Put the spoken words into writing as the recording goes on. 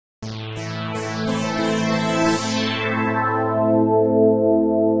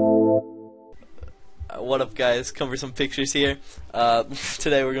What up, guys? Come for some pictures here.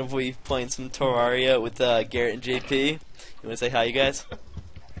 Today we're gonna be playing some Terraria with Garrett and JP. You wanna say hi, you guys?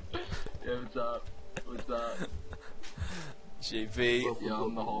 Yeah, what's up? What's up? JP. Yeah,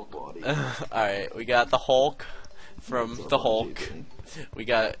 I'm the Hulk body. Alright, we got the Hulk from the Hulk. We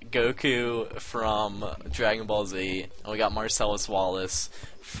got Goku from Dragon Ball Z. And we got Marcellus Wallace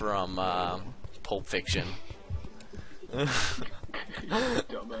from Pulp Fiction.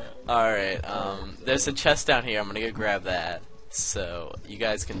 Alright, there's a chest down here. I'm gonna go grab that. So, you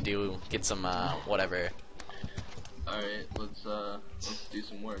guys can get some, whatever. Alright, let's do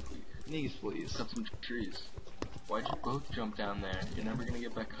some work. Knees, please. Cut some trees. Why'd you both jump down there? You're never gonna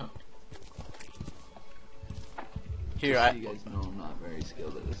get back up. Here, So you guys know I'm not very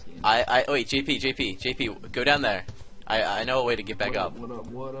skilled at this game. wait, JP, go down there. I know a way to get back up.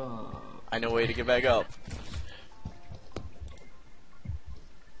 What up? I know a way to get back up.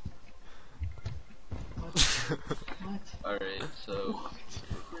 What? Alright, so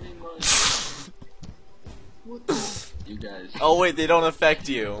pretty much What the? you guys. Oh wait, they don't affect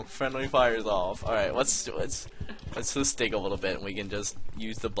you. Friendly fire's off. All right, let's just dig a little bit, and we can just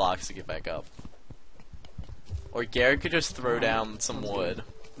use the blocks to get back up. Or Garrett could just throw down some wood.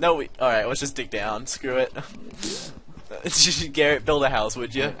 No, all right, let's just dig down. Screw it. Garrett, build a house,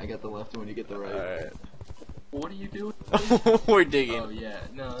 would you? I got the left one, you get the right. All right. What are you doing? We're digging. Oh yeah,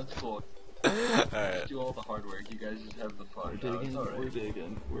 no, that's cool. Alright. Do all the hard work. You guys just have the fun. We're digging, Alright. we're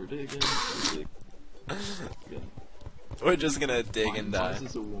digging, we're digging, we're digging. We're just gonna dig and die. This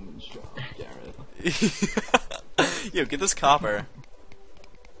is a woman's job, Garrett. Yo, get this copper.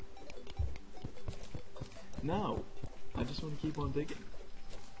 No, I just want to keep on digging.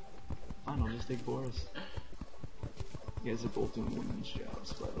 I don't know, just dig for us. You guys are both doing women's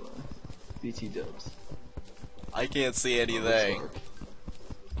jobs, by the way. BT dubs. I can't see anything.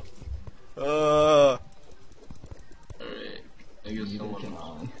 Alright. I guess Neither someone can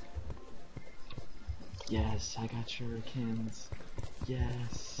I. Yes, I got shurikens.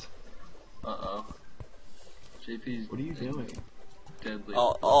 Yes. Uh-oh. JP's What are you doing? deadly.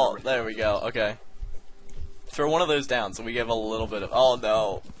 Oh, there we go. Okay. Throw one of those down so we have a little bit of. Oh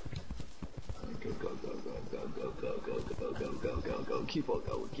no. Go, go, go, go, go, go, go, go, go, go, go, go, go. Keep on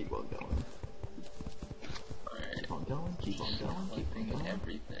going, keep on going. Alright. Keep on going, keep on going, keep on Collecting going.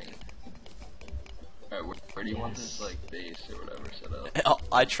 everything. Alright, where do you want this, like, base or whatever set up? Oh,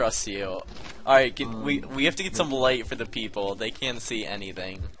 I trust you. Alright, we have to get some light for the people. They can't see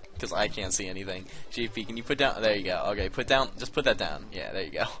anything. Because I can't see anything. JP, can you put down. There you go. Okay, just put that down. Yeah, there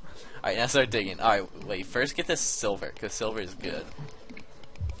you go. Alright, now start digging. Alright, wait, first get this silver. Because silver is good.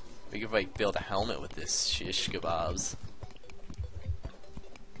 We could, like, build a helmet with this shish kebabs.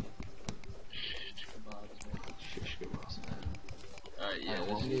 Shish kebabs, man. Alright, yeah, Alright,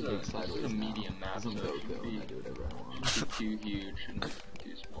 well, this is a medium map, so it shouldn't be I do whatever I want. too huge and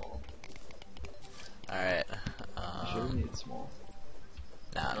too small. Alright. Sure, we need small.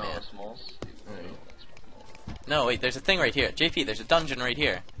 Nah, No, man. small. Alright. No, wait, there's a thing right here. JP, there's a dungeon right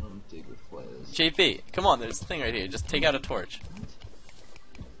here. I'm dig with flares. JP, come on, there's a thing right here. Just take out a torch.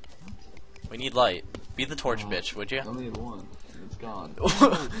 We need light. Be the torch, bitch, would you? I only need one. And it's gone.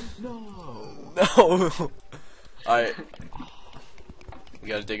 No! No! Alright. We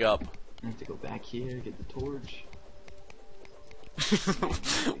gotta dig up. I have to go back here, get the torch.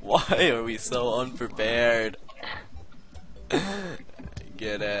 Why are we so unprepared?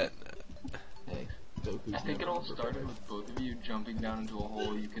 Get it. Hey, Goku's I think it never all prepared. started with both of you jumping down into a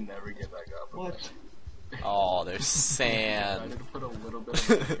hole you can never get back up. What? Oh, there's I sand. tried to put a little bit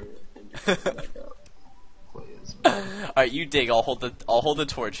of effort into getting back up. Players. Alright, you dig. I'll hold the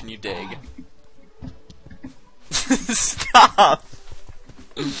torch and you dig. Stop!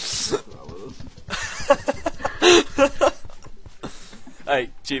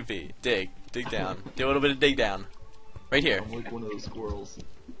 Alright, JP, dig. Dig down. Do a little bit of dig down. Right here. I'm like one of those squirrels.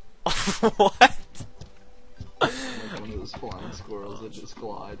 What? I'm like one of those flying squirrels that just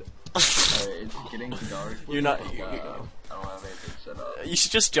glide. Alright, it's getting dark. You're not. I don't have anything set up. You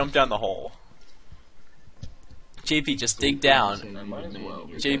should just jump down the hole. JP, just dig down. I might as well.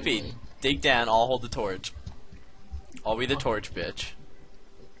 JP, dig down. I'll hold the torch. I'll be the torch, bitch.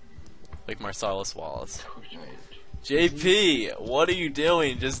 Like Marcellus Wallace. Right. JP, what are you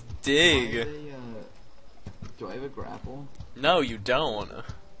doing? Just dig. Do I have a grapple? No, you don't.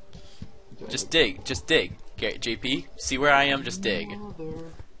 Do I Just have dig. Just dig. Okay, JP, see where I am? Just dig. Mother.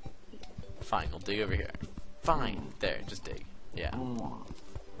 Fine, we'll dig over here. Fine. There, just dig. Yeah.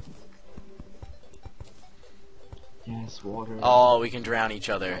 Yes, water. Oh, we can drown each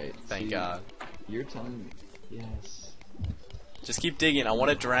other. Right, Thank see? God. You're telling me. Yes. Just keep digging. I want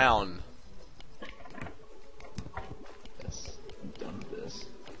to drown.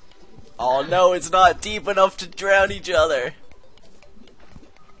 Oh no, it's not deep enough to drown each other.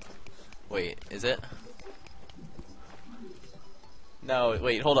 Wait, is it? No,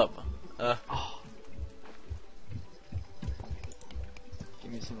 wait, hold up. Oh.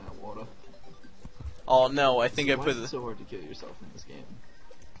 Give me some of that water. Oh no, I think I Why put is it the. so hard to kill yourself in this game?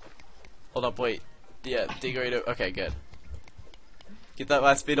 Hold up, wait. Yeah, dig right over. Okay, good. Get that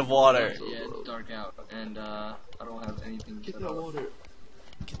last bit of water. Yeah, it's dark out, and I don't have anything Get set that up. water.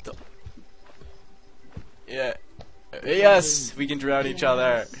 Get the. Yeah. Yes, we can drown each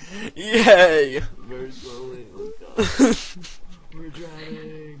other. Yay! Very slowly. Let's go. We're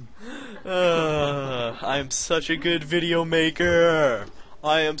drowning. I'm such a good video maker.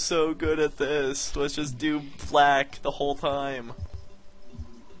 I am so good at this. Let's just do black the whole time.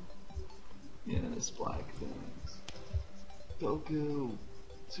 Yes, black things. Goku.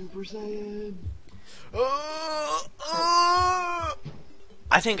 Super Saiyan.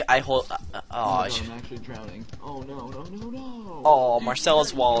 I think I hold. Oh, Oh, I'm actually drowning. Oh no, no, no, no. oh,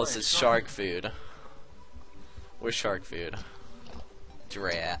 Marcellus Wallace is shark food. Where's shark food?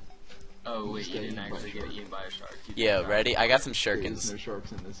 Drat. Oh wait, you didn't actually get eaten by a shark. You Yeah, just ready? I got some There's shirkins. no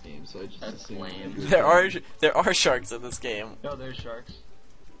sharks in this game, so I just That's assumed lame. There are sharks in this game. No, there's sharks.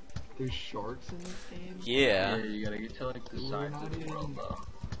 There's sharks in this game? Yeah. Yeah, you gotta get to like the We're sides not of the even- world though.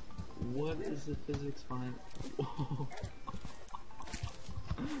 What is the physics behind? Whoa.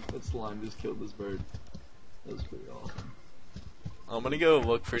 That slime just killed this bird. That was pretty awesome. I'm gonna go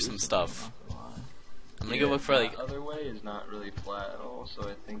look for some stuff. I'm not gonna lie. I'm gonna go look for like. The other way is not really flat at all, so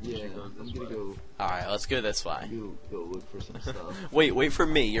I think we Yeah, should go I'm this gonna way. go. Alright, let's go this way. Go look for some stuff. Wait for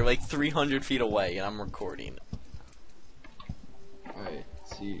me. You're like 300 feet away, and I'm recording. Alright,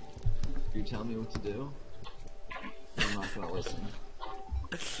 see, you're telling me what to do? I'm not gonna listen.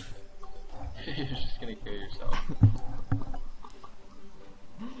 You're just gonna kill yourself.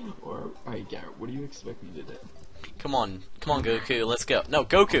 Or, alright, Garrett, what do you expect me to do? Come on, Goku. Let's go. No, Oh,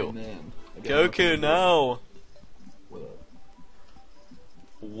 Goku. man. I got Goku, nothing to no. do. What up?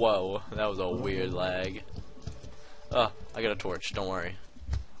 Whoa, that was a weird lag. Oh, I got a torch. Don't worry.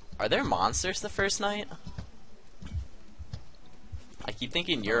 Are there monsters the first night? I keep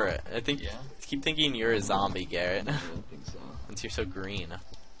thinking you're a. I Yeah. keep thinking you're a zombie, Garrett. I don't think so. Since you're so green.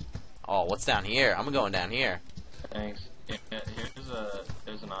 Oh, what's down here? I'm going down here. Thanks. Yeah,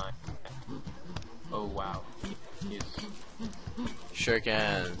 there's an eye. Oh wow. He's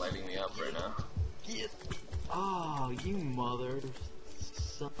Shuriken. lighting me up right now. Oh, you mother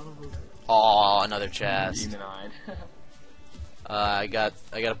son of a. Oh, another chest. Demon-eyed. I got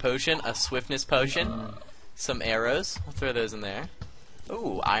a potion, a swiftness potion, some arrows. I'll throw those in there.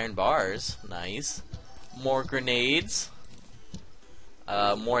 Ooh, iron bars, nice. More grenades,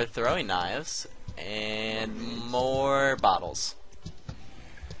 more throwing knives, and more bottles.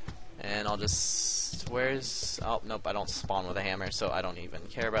 And I'll just where's oh nope, I don't spawn with a hammer, so I don't even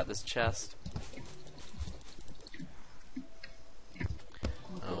care about this chest.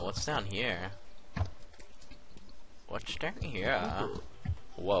 Oh, what's down here? What's down here?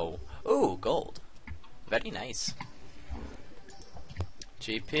 Whoa. Ooh, gold. Very nice.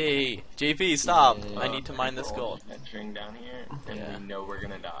 GP, stop! I need to mine this gold. Entering down here, and Yeah. we know we're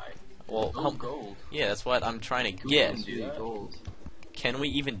gonna die. Well, Oh, gold. yeah, that's what I'm trying to Who get. can do that? Gold. Can we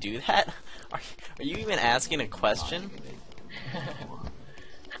even do that? Are you even asking a question?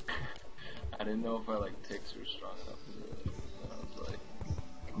 I didn't know if our like ticks were strong enough to do it. I was like,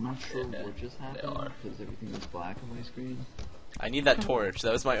 I'm not sure Yeah, what just they happened are. because everything was black on my screen. I need that torch.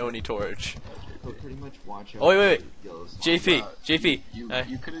 That was my only torch. But pretty much watch out. Oh, wait. for yellow slime. JP, Uh, JP. you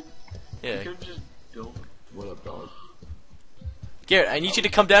You could've yeah. just built. What up, dog? Garrett, I need you to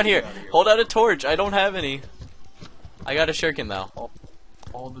come down here. Hold out a torch. I don't have any. I got a shuriken though.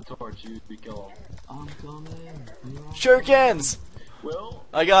 All the torch, we kill him. I'm coming. Shurikens! Will?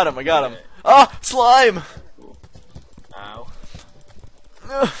 I got him. Ah, slime! Ow.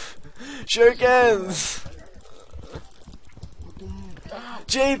 Shurikens!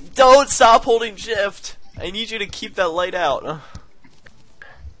 Jay, don't stop holding shift. I need you to keep that light out.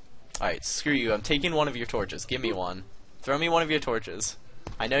 Alright, screw you. I'm taking one of your torches. Give me one. Throw me one of your torches.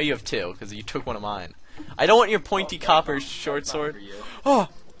 I know you have two, because you took one of mine. I don't want your pointy copper short That's not sword. for you. Oh,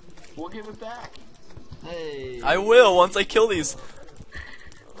 We'll give it back. Hey. I will once I kill these.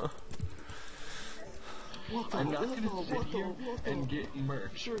 What the? I'm not What the? gonna sit What the? here What the? and get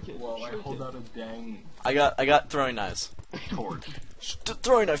murked Shuriken. while I hold Shuriken. out a dang I got throwing knives. torch.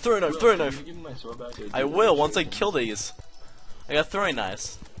 Throwing knife, throwing knife, Will, throwing can knife. you give me my sword back? I will once I kill these. I got throwing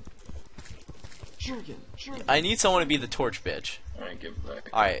knives. Shuriken. Shuriken. I need someone to be the torch bitch. Alright, give it back.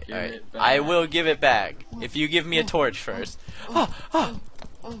 Alright, Give alright. it back. I will give it back. If you give me a torch first. Oh.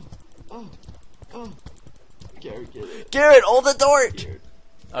 Oh. Garrett, get it. Garrett, hold the torch! Garrett.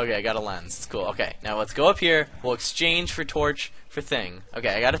 Okay, I got a lens. It's cool. Okay, now let's go up here. We'll exchange for torch for thing. Okay,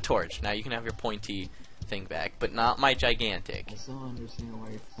 I got a torch. Now you can have your pointy thing back, but not my gigantic. I still don't understand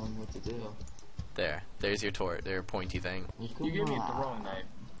why you're telling me what to do. There's your torch, their pointy thing. Well, You gave me the come wrong knife.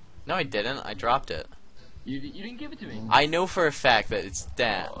 No, I didn't. I dropped it. You didn't give it to me. I know for a fact that it's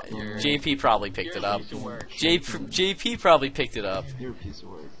that. Oh, you're- JP probably picked You're it a up. piece of work. JP probably picked it up. You're a piece of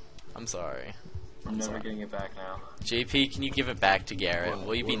work. I'm sorry. I'm never sorry. getting it back now. JP, can you give it back to Garrett? What?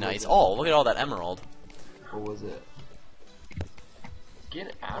 Will you be What was nice? it? Oh, look at all that emerald. What was it?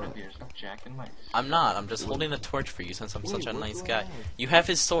 Get out of here! Stop jacking my. I'm not. I'm just holding the torch for you since I'm Wait, such a what nice do I guy. have? You have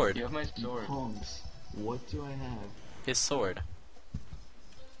his sword. You have my sword. Punks. What do I have? His sword.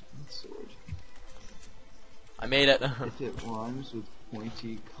 What sword? I made it. If it rhymes with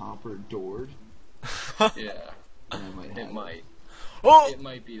pointy copper dord, Yeah, then I might have it might. Oh! It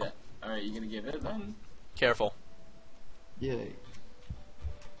might be that. All right, you gonna give it then? Careful. Yay.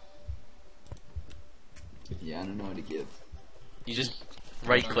 Yeah, I don't know how to give. You just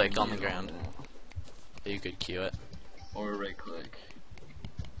right click on the ground. You could cue it. Or right click.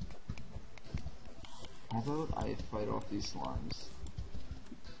 How about I fight off these slimes?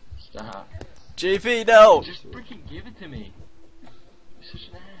 Stop. JP, no! Just freaking give it to me. You're such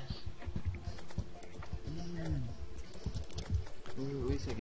an ass. Wait a second.